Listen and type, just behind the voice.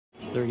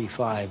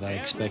35, I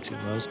expect it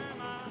was.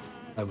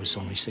 I was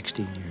only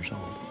 16 years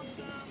old.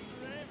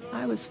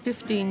 I was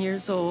 15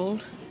 years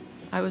old.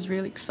 I was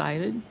really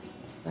excited.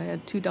 I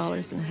had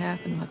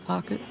 $2.50 in my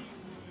pocket.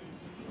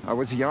 I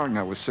was young.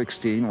 I was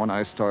 16 when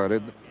I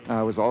started.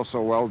 I was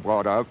also well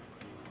brought up.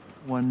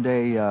 One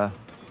day,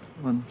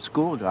 when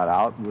school got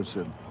out, it was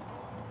the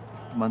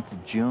month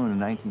of June in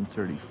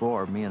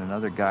 1934, me and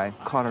another guy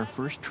caught our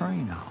first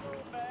train out.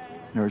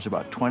 There was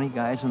about 20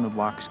 guys in the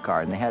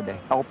boxcar, and they had to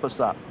help us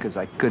up because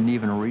I couldn't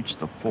even reach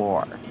the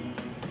floor.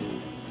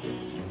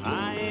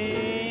 I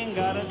ain't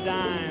got a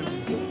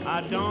dime,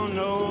 I don't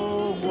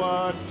know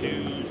what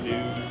to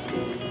do.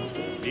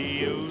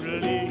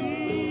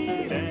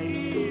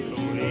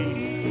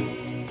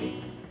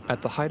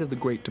 At the height of the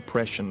Great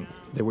Depression,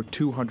 there were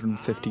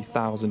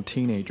 250,000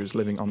 teenagers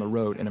living on the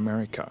road in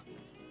America.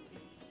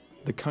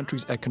 The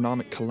country's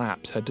economic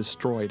collapse had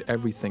destroyed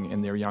everything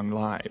in their young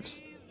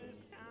lives.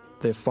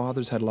 Their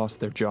fathers had lost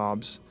their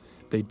jobs,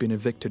 they'd been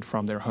evicted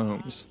from their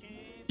homes.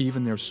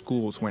 Even their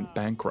schools went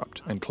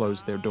bankrupt and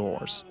closed their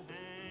doors.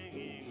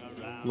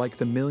 Like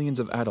the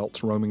millions of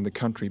adults roaming the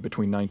country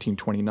between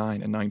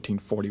 1929 and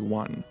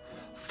 1941,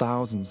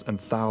 thousands and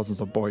thousands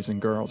of boys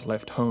and girls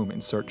left home in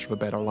search of a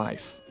better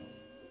life.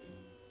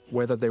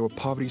 Whether they were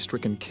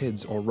poverty-stricken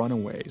kids or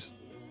runaways,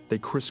 they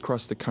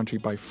crisscrossed the country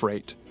by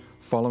freight,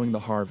 following the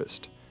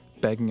harvest,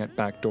 begging at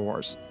back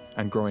doors,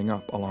 and growing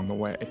up along the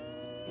way.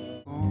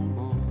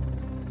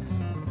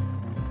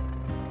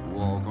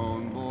 Walk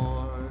on,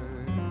 boy.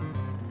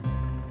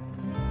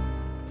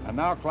 And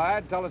now,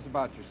 Clyde, tell us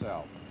about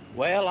yourself.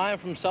 Well, I'm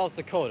from South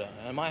Dakota,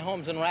 and my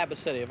home's in Rapid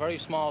City, a very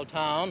small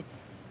town,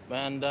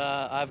 and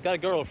I've got a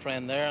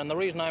girlfriend there, and the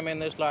reason I'm in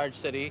this large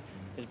city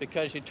is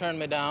because she turned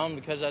me down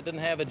because I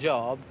didn't have a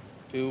job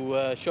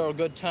to show her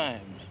good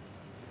times,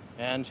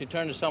 and she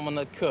turned to someone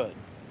that could.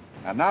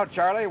 And now,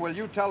 Charlie, will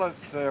you tell us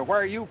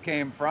where you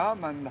came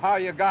from and how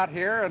you got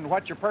here and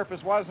what your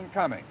purpose was in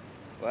coming?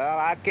 Well,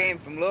 I came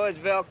from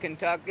Louisville,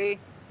 Kentucky,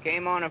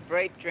 came on a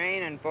freight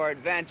train and for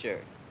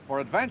adventure.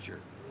 For adventure?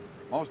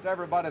 Most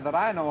everybody that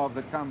I know of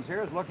that comes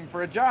here is looking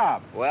for a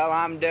job. Well,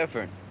 I'm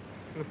different.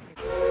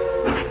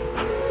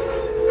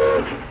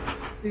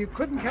 You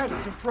couldn't catch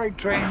the freight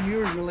train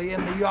usually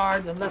in the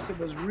yard unless it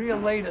was real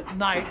late at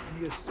night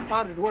and you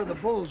spotted where the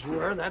bulls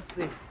were. That's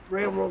the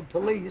railroad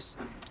police.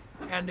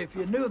 And if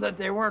you knew that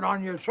they weren't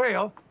on your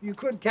trail, you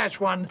could catch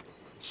one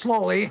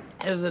slowly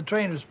as the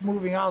train was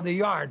moving out of the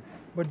yard.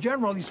 But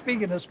generally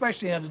speaking,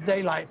 especially in the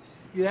daylight,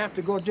 you'd have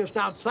to go just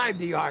outside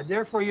the yard.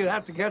 Therefore, you'd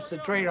have to catch the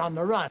train on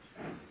the run.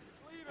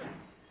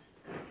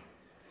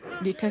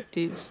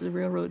 Detectives, the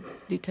railroad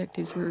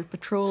detectives, were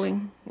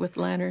patrolling with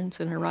lanterns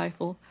and a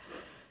rifle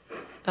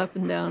up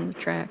and down the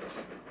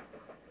tracks.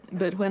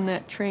 But when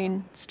that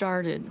train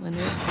started,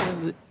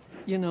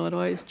 you know, it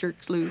always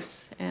jerks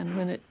loose, and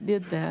when it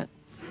did that,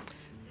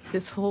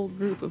 this whole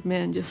group of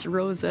men just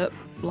rose up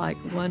like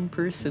one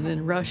person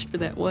and rushed for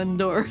that one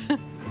door.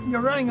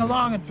 You're running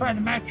along and trying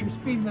to match your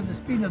speed with the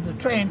speed of the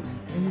train,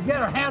 and you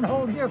get a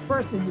handhold here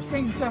first, and you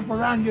swing yourself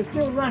around, you're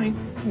still running,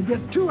 you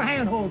get two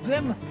handholds.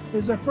 Then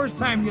is the first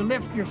time you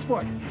lift your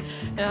foot.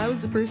 And I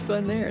was the first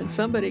one there, and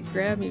somebody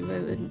grabbed me by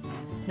the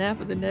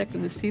nape of the neck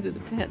and the seat of the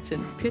pants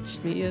and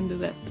pitched me into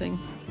that thing.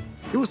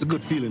 It was a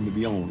good feeling to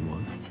be on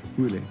one,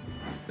 really.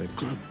 That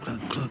cluck,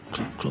 cluck, cluck,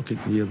 cluck, cluck, you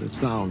can hear the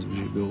sounds as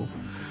you go.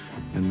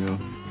 And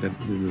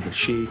the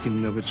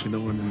shaking of it, you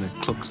know, and then that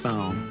cluck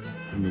sound,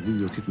 and the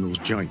wheels hitting those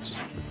joints.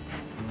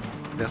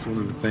 That's one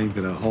of the things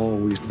that I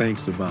always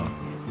think about.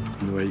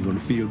 You know, you're going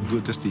to feel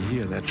good just to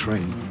hear that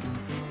train.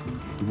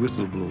 The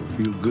whistle blow,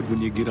 feel good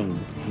when you get on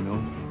it, you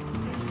know,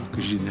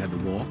 because you didn't have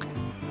to walk.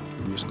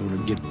 You're just going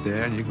to get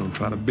there and you're going to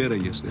try to better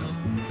yourself.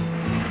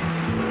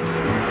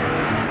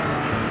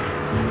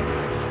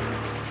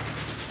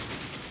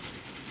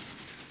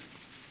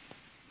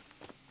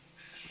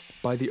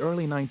 By the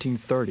early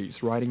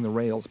 1930s, riding the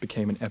rails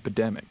became an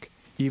epidemic,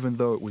 even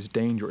though it was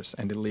dangerous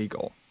and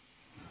illegal.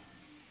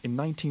 In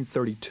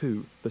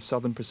 1932, the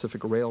Southern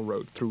Pacific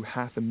Railroad threw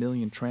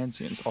 500,000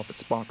 transients off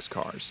its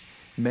boxcars,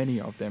 many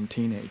of them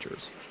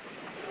teenagers.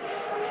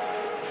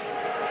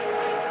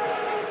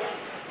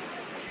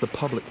 The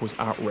public was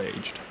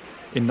outraged.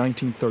 In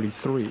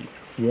 1933,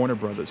 Warner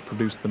Brothers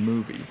produced the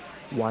movie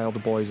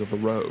Wild Boys of the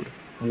Road,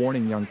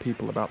 warning young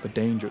people about the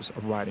dangers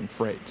of riding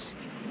freights.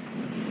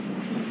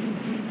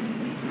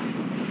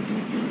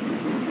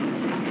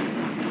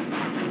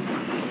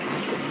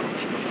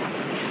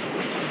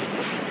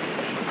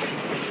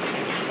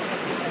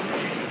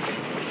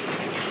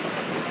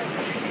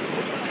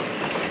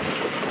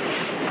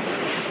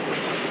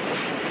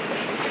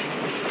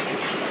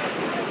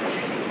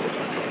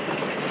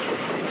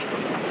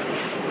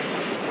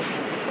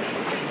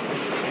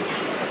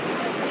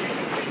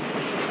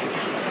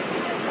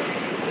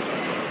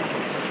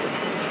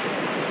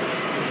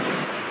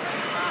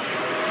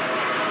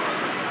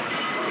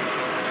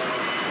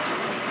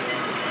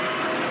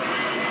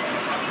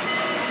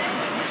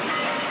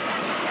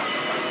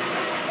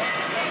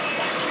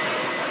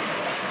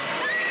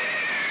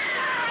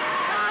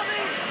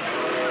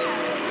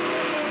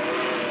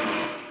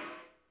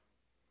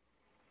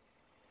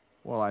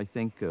 Well, I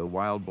think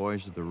Wild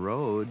Boys of the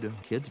Road,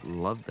 kids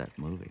loved that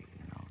movie,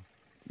 you know.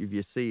 If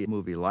you see a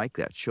movie like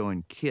that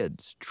showing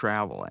kids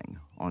traveling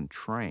on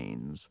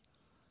trains,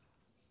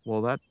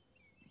 well, that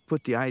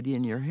put the idea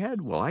in your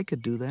head, well, I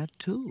could do that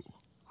too.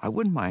 I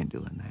wouldn't mind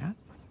doing that.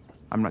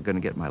 I'm not going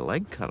to get my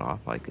leg cut off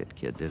like that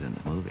kid did in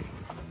the movie.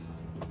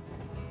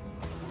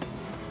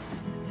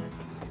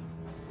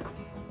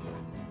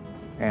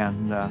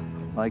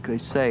 And like they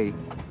say,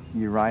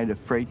 you ride a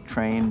freight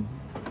train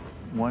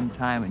one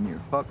time and you're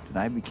hooked, and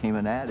I became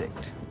an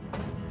addict.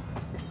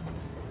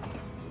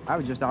 I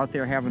was just out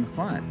there having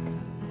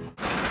fun.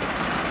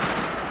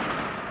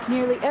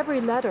 Nearly every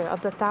letter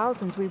of the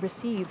thousands we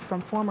received from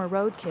former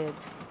road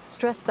kids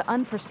stressed the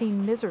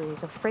unforeseen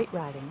miseries of freight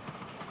riding.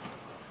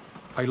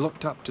 I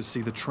looked up to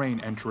see the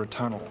train enter a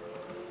tunnel.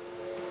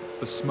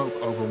 The smoke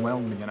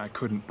overwhelmed me and I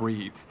couldn't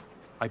breathe.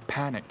 I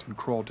panicked and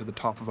crawled to the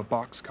top of a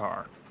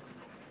boxcar.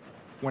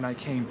 When I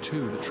came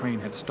to, the train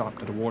had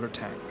stopped at a water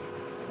tank.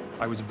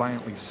 I was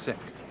violently sick,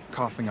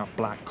 coughing up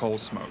black coal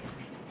smoke.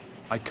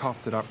 I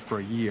coughed it up for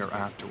a year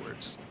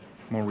afterwards.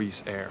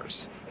 Maurice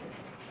Ayres.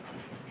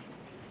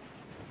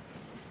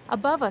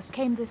 Above us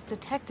came this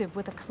detective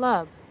with a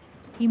club.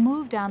 He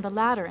moved down the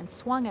ladder and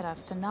swung at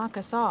us to knock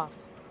us off.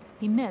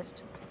 He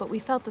missed, but we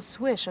felt the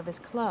swish of his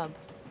club.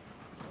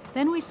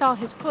 Then we saw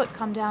his foot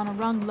come down a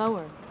rung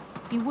lower.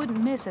 He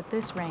wouldn't miss at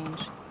this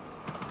range.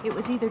 It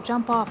was either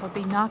jump off or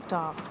be knocked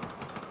off.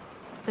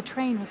 The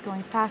train was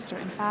going faster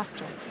and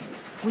faster.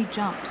 We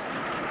jumped.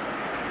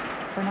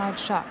 Bernard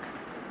Schuck.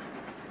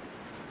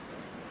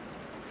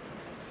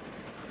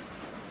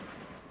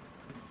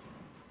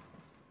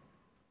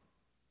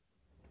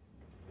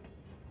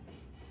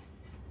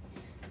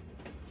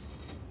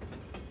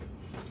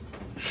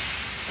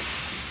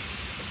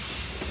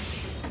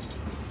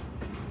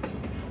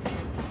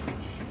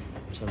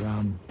 It's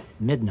around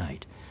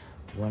midnight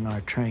when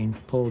our train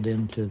pulled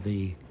into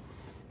the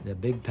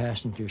big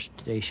passenger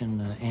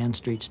station, Ann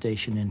Street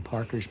Station in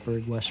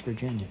Parkersburg, West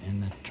Virginia.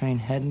 And the train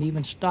hadn't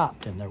even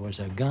stopped, and there was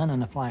a gun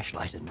and a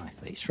flashlight in my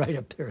face right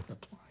up there in the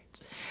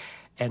blinds.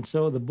 And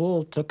so the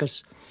bull took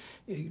us,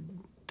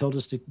 told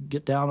us to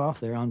get down off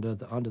there onto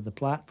the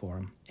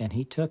platform, and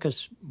he took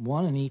us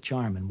one in each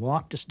arm and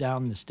walked us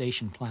down the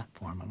station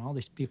platform, and all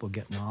these people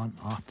getting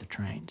off the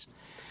trains.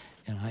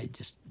 And I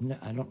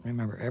don't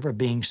remember ever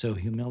being so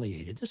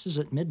humiliated. This is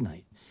at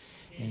midnight.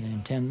 And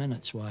in 10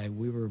 minutes, why,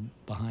 we were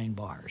behind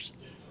bars.